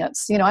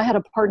experience. I had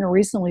a partner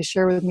recently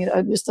share with me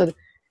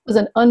it was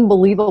an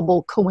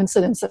unbelievable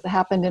coincidence that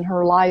happened in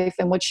her life.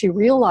 And what she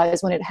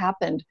realized when it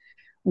happened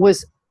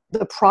was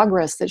the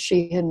progress that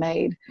she had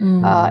made,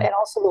 and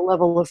also the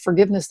level of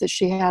forgiveness that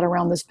she had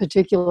around this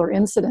particular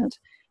incident.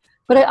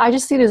 But I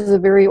just see it as a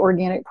very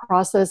organic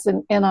process.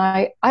 And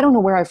I don't know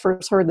where I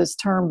first heard this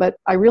term, but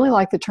I really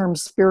like the term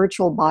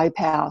spiritual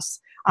bypass.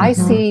 I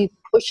see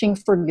pushing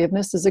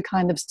forgiveness as a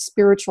kind of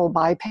spiritual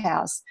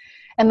bypass.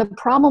 And the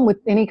problem with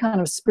any kind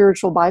of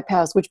spiritual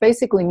bypass, which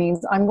basically means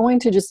I'm going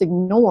to just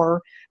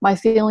ignore my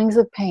feelings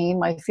of pain,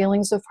 my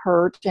feelings of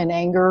hurt and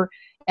anger,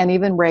 and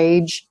even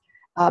rage,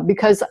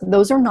 because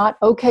those are not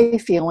okay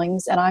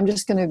feelings, and I'm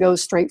just going to go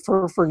straight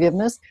for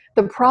forgiveness.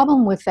 The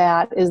problem with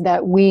that is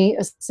that we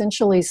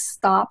essentially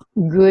stop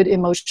good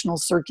emotional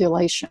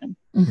circulation.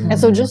 And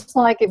so just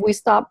like if we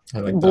stop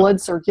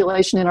blood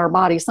circulation in our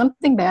body,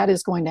 something bad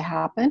is going to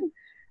happen.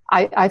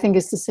 I think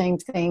it's the same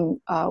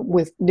thing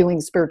with doing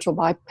spiritual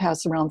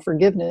bypass around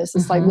forgiveness.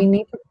 It's like we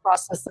need to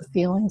process the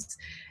feelings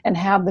and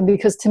have them,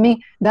 because to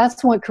me,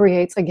 that's what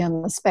creates,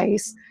 again, the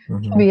space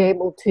to be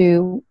able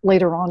to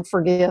later on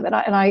forgive. And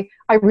I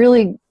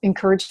really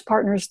encourage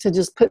partners to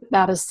just put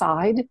that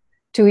aside,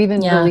 to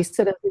even release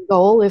it as a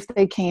goal if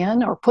they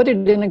can, or put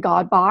it in a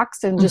God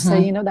box and just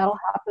say, that'll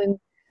happen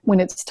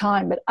when it's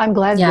time. But I'm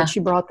glad that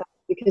you brought that,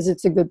 because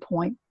it's a good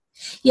point.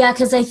 Yeah,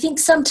 because I think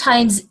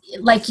sometimes,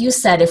 like you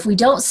said, if we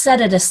don't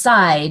set it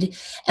aside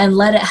and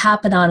let it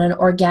happen on an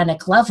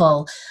organic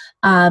level,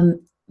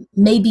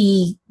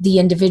 maybe the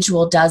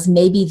individual does,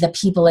 maybe the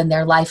people in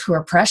their life who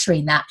are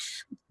pressuring that,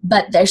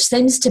 but there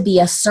seems to be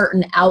a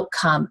certain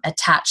outcome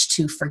attached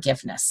to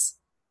forgiveness,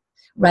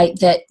 right?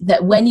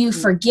 That when you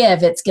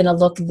forgive, it's going to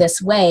look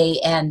this way,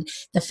 and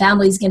the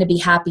family's going to be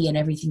happy, and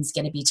everything's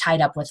going to be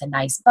tied up with a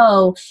nice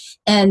bow.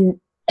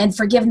 And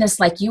forgiveness,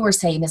 like you were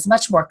saying, is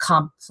much more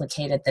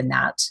complicated than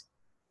that.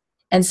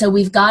 And so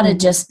we've got to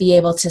just be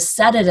able to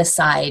set it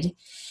aside.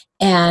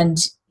 And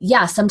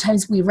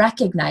sometimes we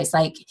recognize,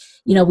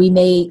 we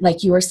may,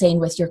 like you were saying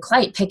with your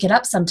client, pick it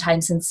up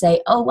sometimes and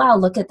say, oh, wow,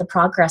 look at the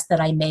progress that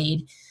I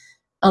made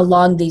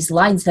along these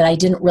lines that I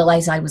didn't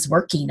realize I was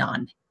working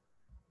on.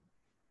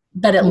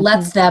 But it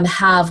lets them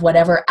have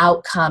whatever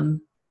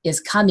outcome is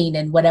coming,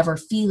 and whatever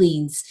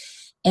feelings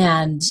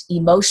and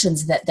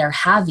emotions that they're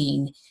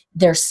having,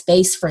 there's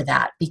space for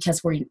that,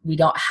 because we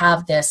don't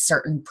have this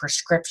certain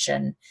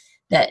prescription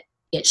that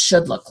it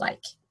should look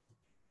like.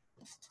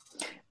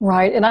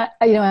 Right. And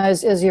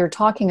as you're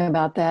talking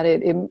about that,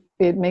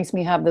 it makes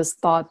me have this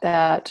thought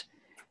that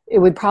it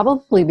would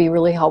probably be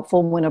really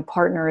helpful when a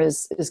partner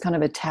is kind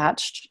of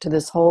attached to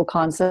this whole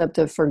concept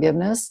of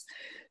forgiveness,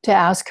 to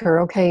ask her,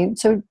 okay,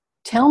 so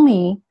tell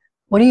me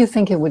what do you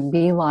think it would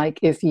be like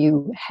if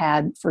you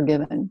had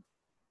forgiven,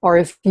 or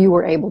if you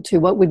were able to?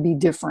 What would be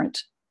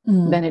different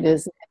than it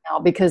is now?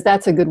 Because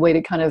that's a good way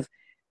to kind of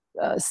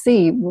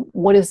see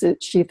what is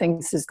it she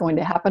thinks is going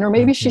to happen, or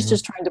maybe she's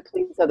just trying to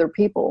please other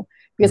people.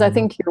 Because I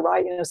think you're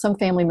right. Some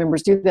family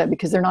members do that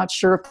because they're not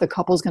sure if the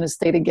couple's going to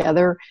stay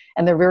together,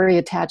 and they're very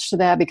attached to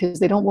that because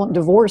they don't want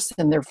divorce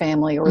in their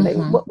family, or they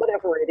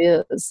whatever it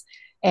is.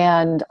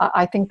 And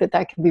I think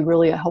that can be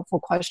really a helpful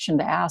question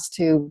to ask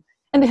to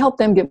help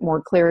them get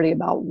more clarity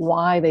about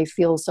why they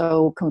feel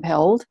so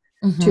compelled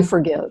to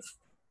forgive.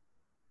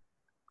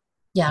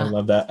 Yeah. I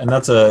love that. And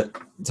it's a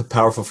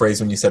powerful phrase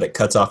when you said it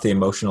cuts off the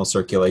emotional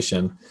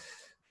circulation.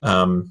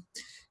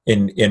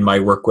 In my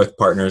work with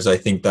partners, I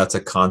think that's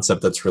a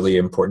concept that's really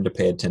important to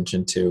pay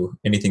attention to.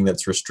 Anything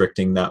that's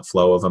restricting that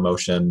flow of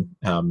emotion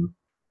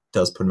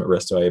does put them at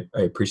risk. So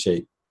I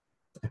appreciate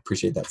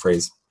that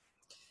phrase.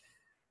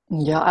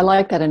 Yeah, I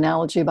like that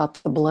analogy about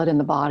the blood in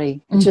the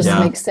body. It just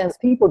makes sense.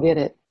 People get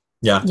it.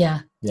 Yeah,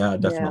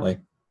 definitely.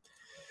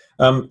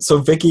 So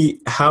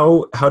Vicki,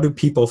 how do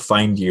people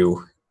find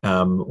you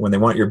when they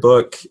want your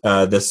book?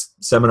 This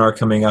seminar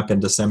coming up in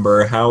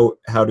December. How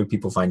do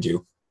people find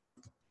you?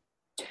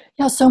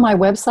 Yeah, so my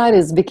website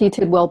is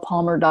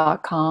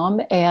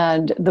VickiTidwellPalmer.com,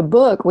 and the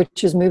book,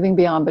 which is Moving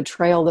Beyond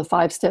Betrayal, the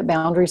 5-Step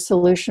Boundary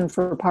Solution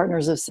for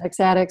Partners of Sex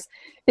Addicts,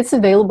 it's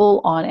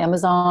available on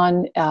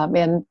Amazon,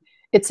 and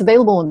it's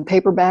available in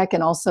paperback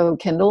and also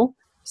Kindle,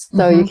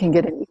 so you can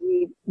get an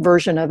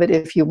e-version of it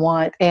if you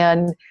want.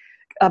 And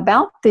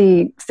about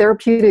the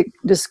therapeutic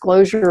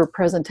disclosure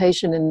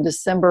presentation in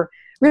December,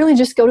 really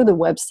just go to the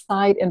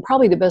website, and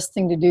probably the best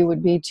thing to do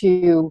would be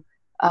to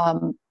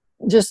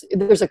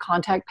there's a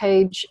contact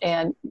page,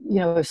 and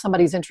if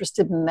somebody's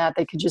interested in that,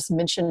 they could just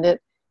mention it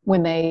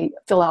when they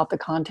fill out the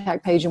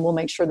contact page, and we'll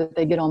make sure that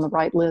they get on the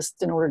right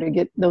list in order to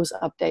get those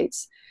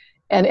updates.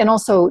 And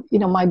also,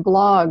 my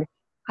blog,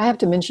 I have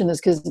to mention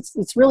this because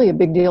it's really a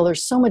big deal.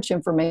 There's so much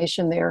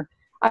information there.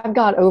 I've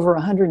got over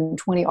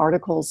 120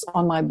 articles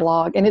on my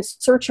blog, and it's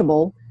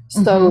searchable,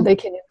 so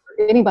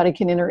anybody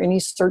can enter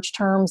any search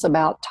terms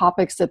about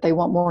topics that they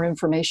want more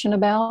information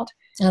about,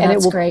 and it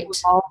will great. pull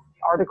all the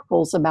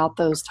articles about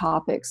those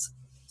topics.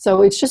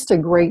 So it's just a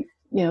great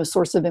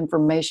source of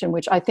information,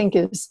 which I think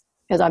is,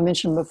 as I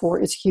mentioned before,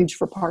 is huge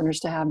for partners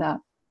to have that.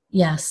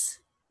 Yes.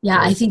 Yeah,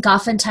 I think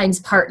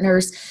oftentimes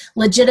partners,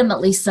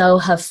 legitimately so,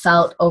 have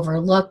felt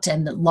overlooked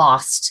and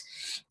lost.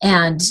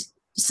 And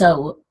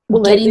so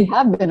they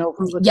have been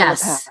overlooked in the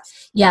past.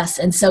 Yes.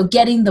 And so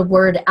getting the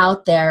word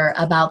out there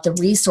about the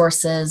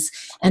resources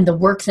and the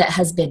work that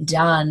has been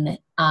done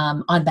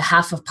on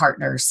behalf of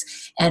partners,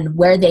 and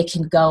where they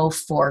can go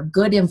for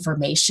good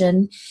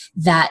information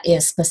that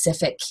is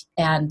specific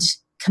and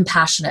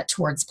compassionate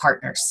towards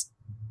partners.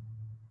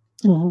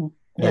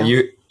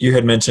 You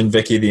had mentioned,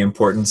 Vicki, the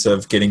importance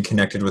of getting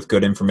connected with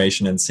good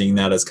information and seeing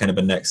that as kind of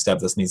a next step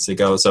that needs to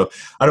go. So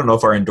I don't know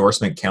if our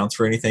endorsement counts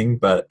for anything,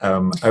 but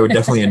I would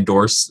definitely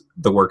endorse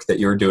the work that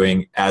you're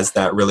doing as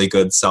that really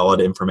good, solid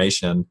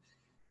information.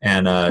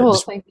 And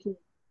thank you.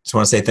 Just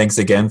want to say thanks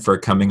again for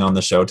coming on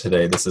the show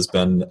today. This has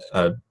been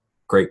a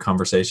great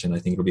conversation. I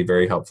think it'll be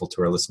very helpful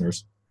to our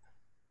listeners.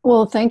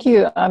 Well, thank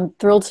you. I'm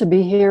thrilled to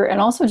be here,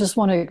 and also just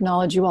want to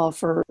acknowledge you all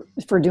for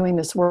doing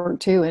this work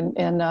too,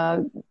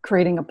 and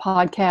creating a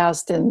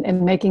podcast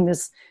and making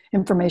this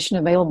information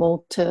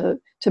available to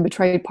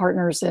betrayed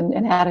partners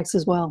and addicts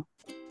as well.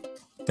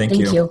 Thank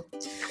you.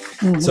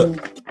 So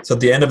at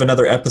the end of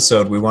another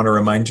episode, we want to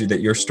remind you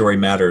that your story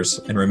matters,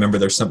 and remember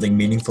there's something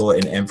meaningful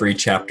in every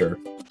chapter.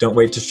 Don't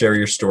wait to share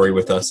your story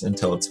with us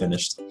until it's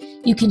finished.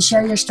 You can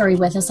share your story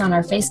with us on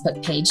our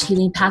Facebook page,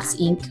 Healing Paths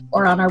Inc.,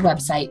 or on our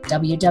website,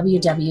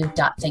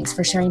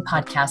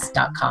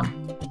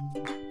 www.thanksforsharingpodcast.com.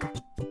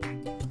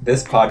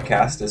 This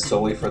podcast is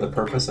solely for the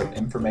purpose of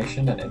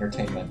information and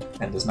entertainment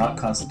and does not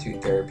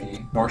constitute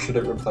therapy, nor should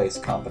it replace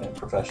competent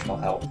professional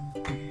help.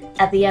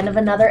 At the end of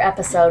another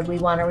episode, we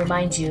want to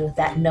remind you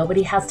that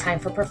nobody has time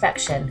for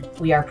perfection.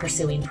 We are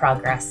pursuing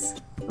progress.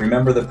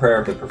 Remember the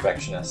prayer of the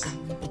perfectionist.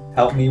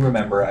 Help me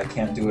remember I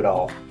can't do it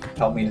all.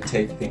 Help me to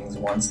take things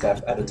one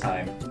step at a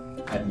time,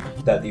 and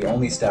that the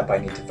only step I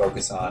need to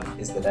focus on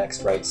is the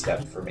next right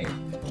step for me.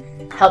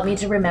 Help me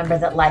to remember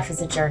that life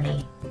is a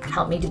journey.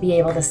 Help me to be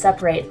able to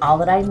separate all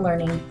that I'm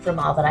learning from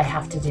all that I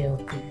have to do.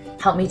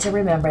 Help me to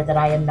remember that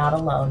I am not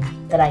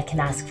alone, that I can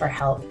ask for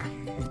help.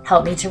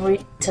 Help me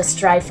to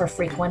strive for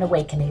frequent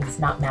awakenings,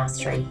 not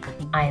mastery.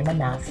 I am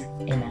enough.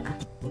 Amen.